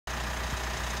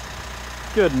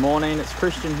Good morning, it's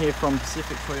Christian here from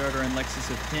Pacific Toyota and Lexus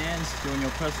of Cairns, doing your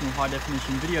personal high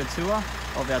definition video tour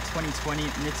of our 2020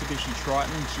 Mitsubishi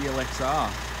Triton GLX-R.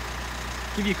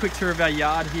 Give you a quick tour of our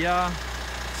yard here.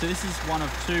 So this is one of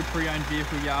two pre-owned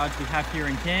vehicle yards we have here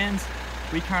in Cairns.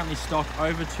 We currently stock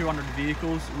over 200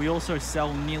 vehicles. We also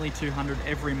sell nearly 200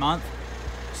 every month.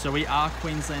 So we are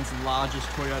Queensland's largest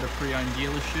Toyota pre-owned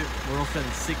dealership. We're also the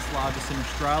 6th largest in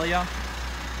Australia.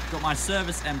 Got my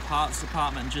service and parts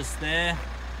department just there,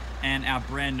 and our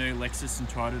brand new Lexus and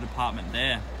Toyota department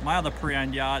there. My other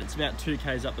pre-owned yard, it's about 2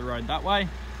 k's up the road that way.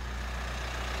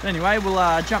 But anyway,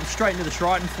 we'll jump straight into the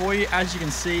Triton for you. As you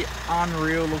can see,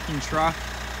 unreal looking truck.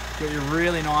 Got your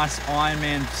really nice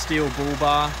Ironman steel bull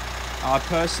bar.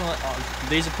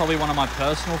 These are probably one of my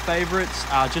personal favorites,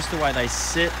 just the way they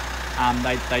sit.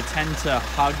 They tend to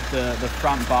hug the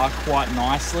front bar quite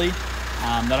nicely.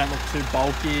 They don't look too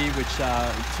bulky, which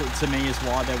to me is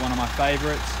why they're one of my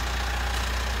favorites.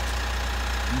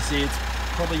 You can see it's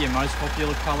probably your most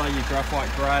popular color, your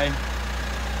graphite gray.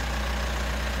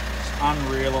 It's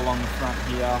unreal along the front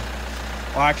here.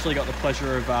 I actually got the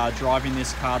pleasure of driving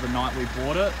this car the night we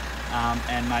bought it,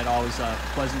 and mate, I was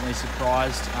pleasantly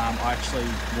surprised. I actually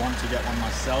want to get one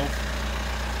myself.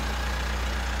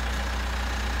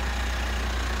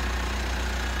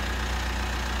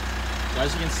 As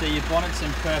you can see, your bonnet's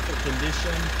in perfect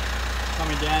condition.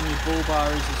 Coming down, your bull bar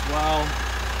is as well.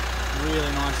 Really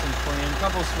nice and clean. A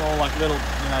couple of small, like little,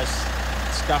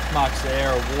 scuff marks there,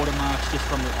 or watermarks just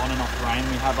from the on and off rain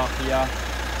we have up here.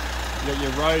 You got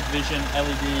your road vision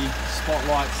LED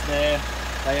spotlights there.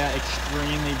 They are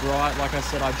extremely bright. Like I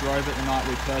said, I drove it the night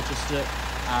we purchased it,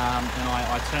 and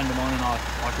I turned them on, and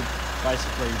I could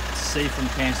basically see from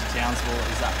Cairns to Townsville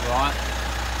is that bright.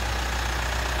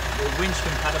 Winch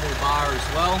compatible bar as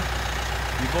well.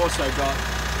 You've also got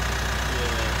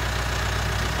your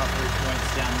recovery points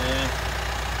down there.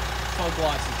 Fog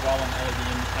lights as well on LED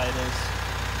indicators.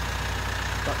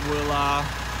 But we'll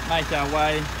make our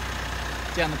way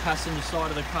down the passenger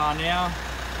side of the car now.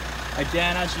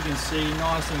 Again, as you can see,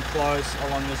 nice and close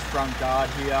along this front guard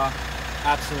here.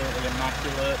 Absolutely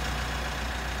immaculate.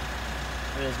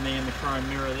 There's me in the chrome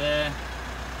mirror there.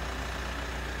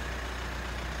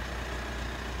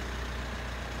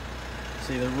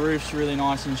 See, the roof's really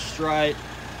nice and straight,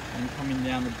 and coming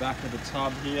down the back of the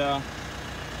tub here.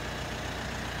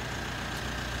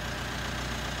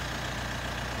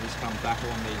 Just come back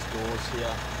along these doors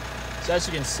here. So as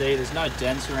you can see, there's no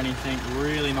dents or anything,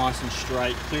 really nice and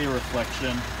straight, clear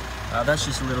reflection. That's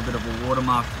just a little bit of a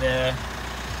watermark there.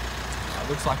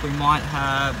 Looks like we might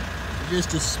have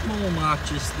just a small mark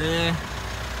just there.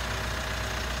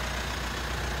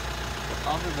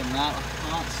 But other than that, I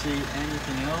can't see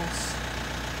anything else.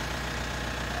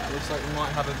 Looks like we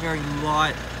might have a very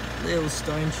light little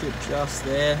stone chip just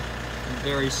there, and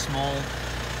very small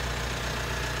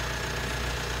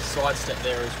side step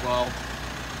there as well.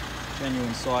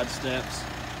 Genuine side steps.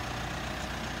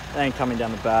 And coming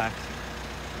down the back.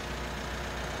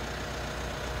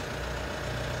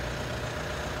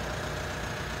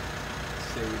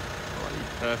 See,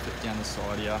 perfect down the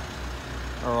side here.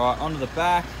 Alright, onto the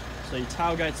back. So your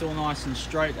tailgate's all nice and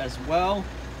straight as well.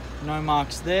 No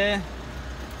marks there.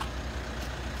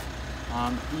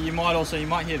 You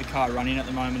might hear the car running at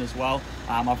the moment as well.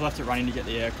 I've left it running to get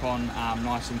the aircon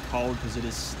nice and cold because it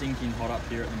is stinking hot up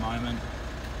here at the moment.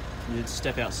 You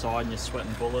step outside and you're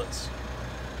sweating bullets.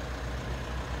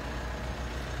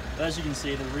 But as you can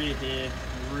see, the rear here,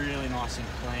 really nice and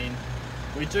clean.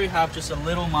 We do have just a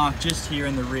little mark just here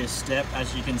in the rear step,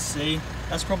 as you can see.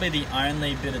 That's probably the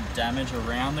only bit of damage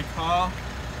around the car.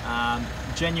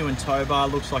 Genuine tow bar,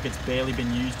 looks like it's barely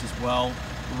been used as well.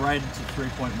 Rated to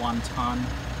 3.1 tonne.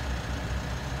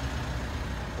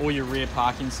 All your rear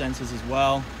parking sensors as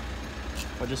well.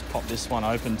 If I just pop this one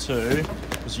open too,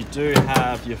 because you do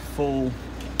have your full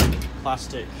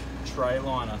plastic tray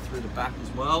liner through the back as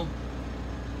well.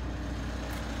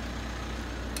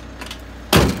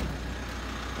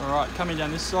 Alright, coming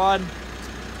down this side.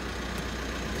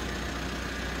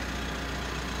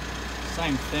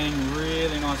 Same thing,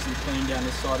 really nice and clean down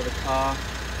this side of the car.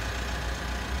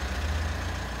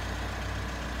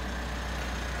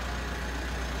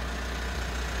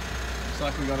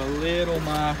 Like we got a little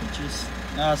mark,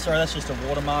 sorry, that's just a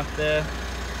watermark there.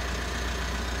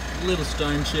 A little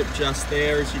stone chip just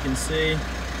there, as you can see,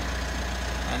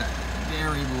 and a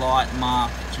very light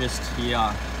mark just here.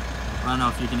 I don't know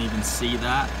if you can even see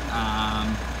that.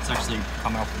 It's actually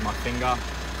coming off with my finger.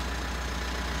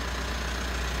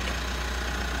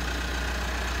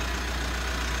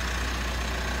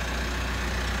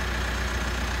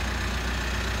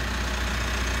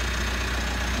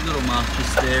 Little mark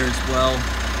just there as well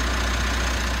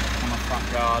on the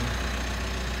front guard.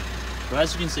 But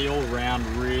as you can see, all around,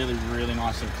 really, really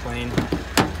nice and clean.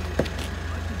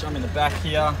 Jump in the back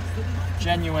here.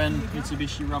 Genuine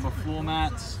Mitsubishi rubber floor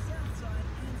mats.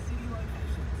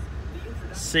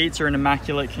 Seats are in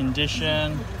immaculate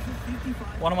condition.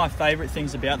 One of my favorite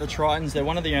things about the Tritons, they're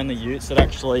one of the only utes that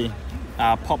actually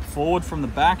pop forward from the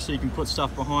back, so you can put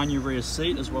stuff behind your rear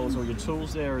seat as well as all your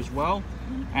tools there as well.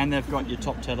 And they've got your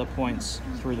top tether points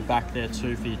through the back there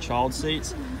too for your child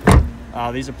seats.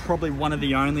 These are probably one of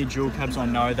the only dual cabs I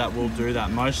know that will do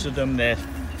that. Most of them, they're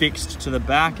fixed to the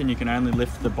back and you can only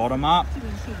lift the bottom up,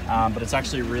 but it's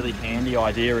actually a really handy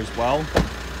idea as well.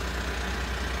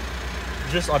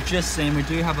 I've just seen we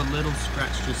do have a little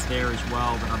scratch just there as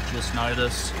well that I've just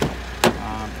noticed.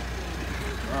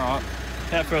 Alright,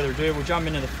 without further ado, we'll jump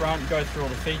into the front, go through all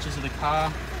the features of the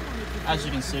car. As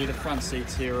you can see, the front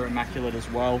seats here are immaculate as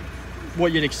well.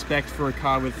 What you'd expect for a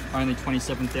car with only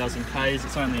 27,000 Ks,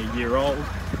 it's only a year old.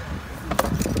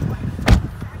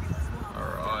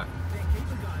 Alright.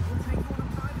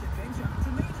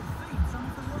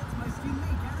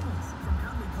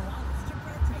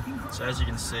 So as you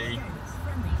can see,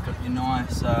 got your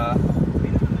nice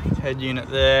head unit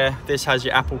there. This has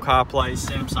your Apple CarPlay,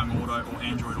 Samsung Auto, or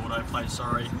Android Autoplay,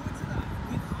 sorry.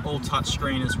 All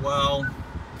touchscreen as well.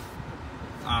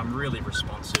 Really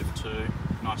responsive too,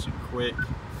 nice and quick.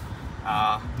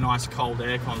 Nice cold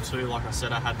aircon too, like I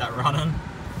said, I had that running.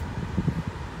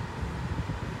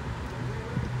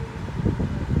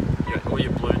 You got all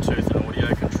your Bluetooth and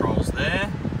audio controls there.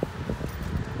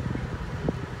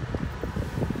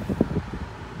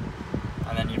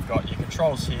 And then you've got your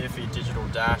controls here for your digital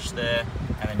dash there,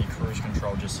 and then your cruise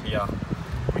control just here.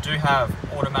 We do have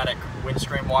automatic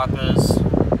windscreen wipers,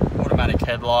 automatic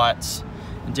headlights,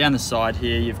 and down the side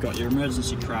here you've got your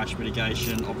emergency crash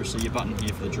mitigation, obviously your button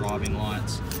here for the driving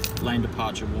lights, lane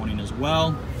departure warning as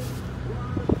well.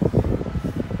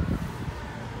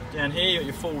 Down here you got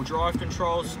your four-wheel drive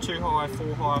controls, 2 high,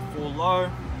 4 high, 4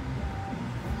 low.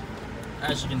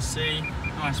 As you can see,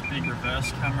 nice big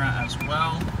reverse camera as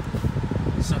well.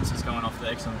 Sensors going off there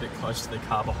because I'm a bit close to the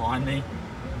car behind me.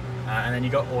 And then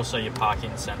you got also your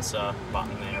parking sensor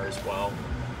button there as well.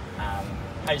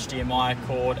 HDMI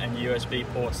cord and USB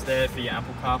ports there for your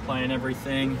Apple CarPlay and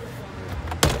everything.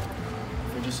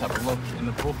 We'll just have a look in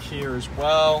the book here as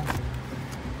well.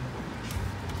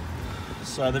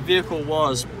 So the vehicle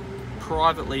was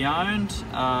privately owned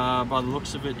by the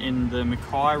looks of it in the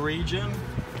Mackay region,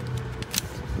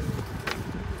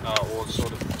 or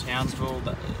sort of Townsville,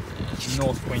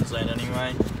 North Queensland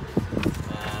anyway.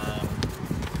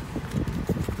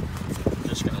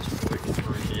 Just going to flick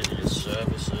through here to your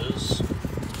services.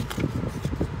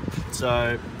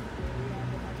 So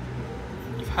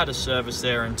you've had a service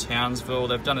there in Townsville.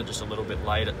 They've done it just a little bit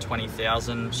late at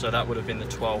 20,000, so that would have been the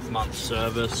 12-month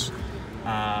service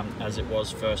as it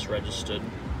was first registered.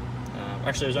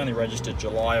 Actually, it was only registered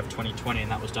July of 2020,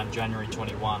 and that was done January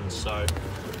 21. So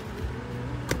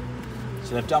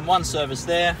they've done one service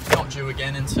there, not due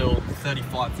again until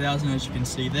 35,000, as you can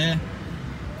see there.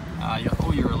 You got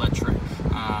all your electric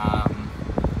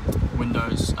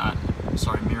windows,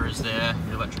 mirrors there,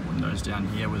 your electric windows down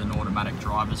here with an automatic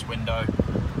driver's window.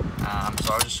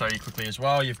 So I'll just show you quickly as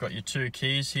well. You've got your 2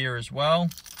 keys here as well.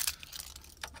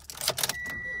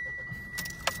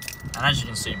 And as you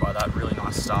can see by that, really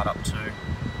nice startup too.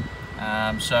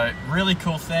 So really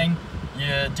cool thing.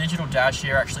 Your digital dash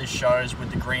here actually shows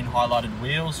with the green highlighted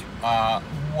wheels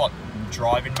what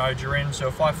driving mode you're in. So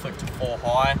if I flick to 4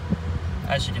 high,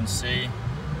 as you can see,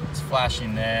 it's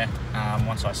flashing there.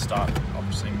 Once I start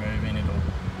obviously moving, it'll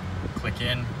click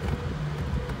in.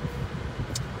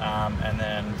 And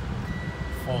then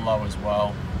 4 low as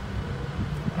well.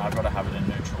 And I've got to have it in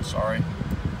neutral, sorry.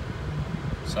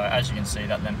 So as you can see,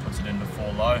 that then puts it into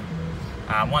 4 low.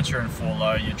 Once you're in 4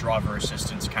 low, your driver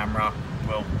assistance camera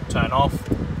will turn off.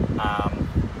 We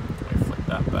flick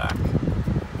that back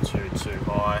to 2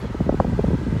 high.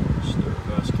 Just the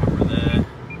reverse camera there.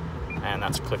 And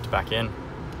that's clicked back in.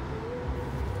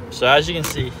 So as you can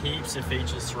see, heaps of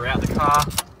features throughout the car.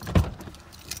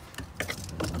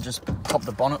 I'll just pop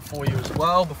the bonnet for you as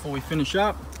well before we finish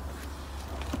up.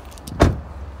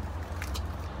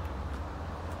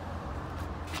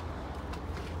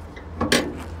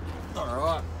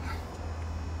 Alright,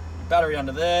 battery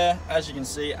under there, as you can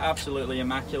see, absolutely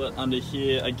immaculate under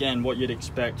here. Again, what you'd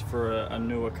expect for a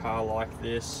newer car like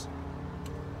this.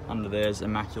 Under there's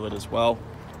immaculate as well.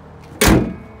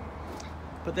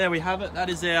 But there we have it. That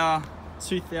is our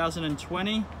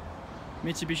 2020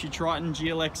 Mitsubishi Triton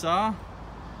GLX-R.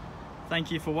 Thank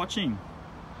you for watching.